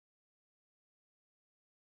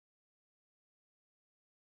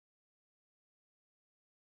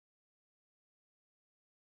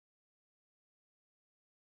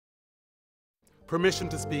Permission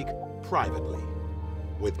to speak privately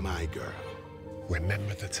with my girl.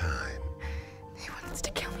 Remember the time. He wants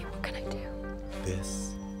to kill me. What can I do?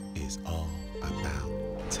 This is all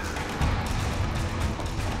about time.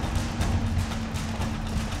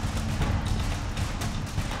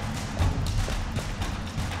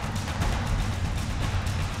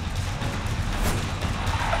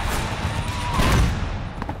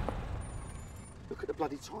 Look at the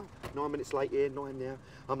bloody time. 9 minutes late here, 9 there.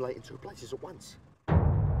 I'm late in 2 places at once. Who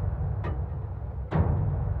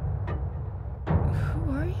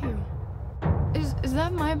are you? Is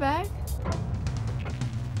that my bag?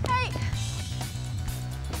 Hey!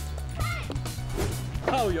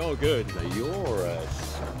 Oh, you're good. So you're a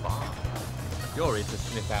spy. You're here to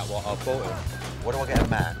sniff out what I've bought him. What do I get a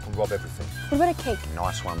man who can rob everything? What about a cake?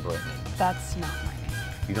 Nice one, Brittany. That's not my name.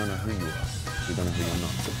 You don't know who you are. You don't know who you're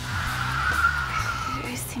not. It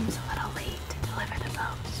always seems a little late to deliver the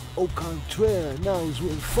boats. Au contraire, now's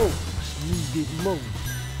when folks need it most.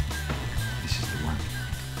 This is the one.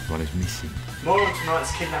 One is missing. Moral of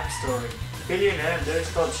tonight's kidnap story. Billionaire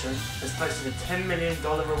Lewis Dodson has posted a $10 million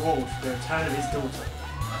reward for the return of his daughter.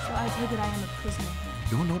 So I take it I am a prisoner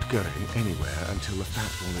here. You're not going anywhere until the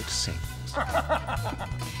fat wallet sings.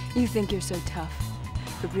 You think you're so tough.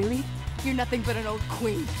 But really, you're nothing but an old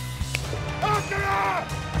queen.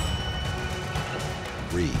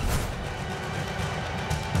 Read.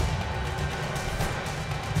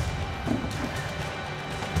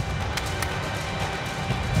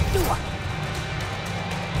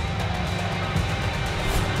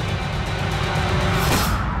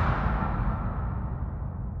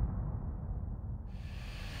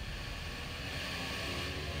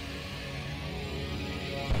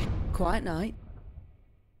 Quiet night.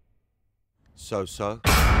 So.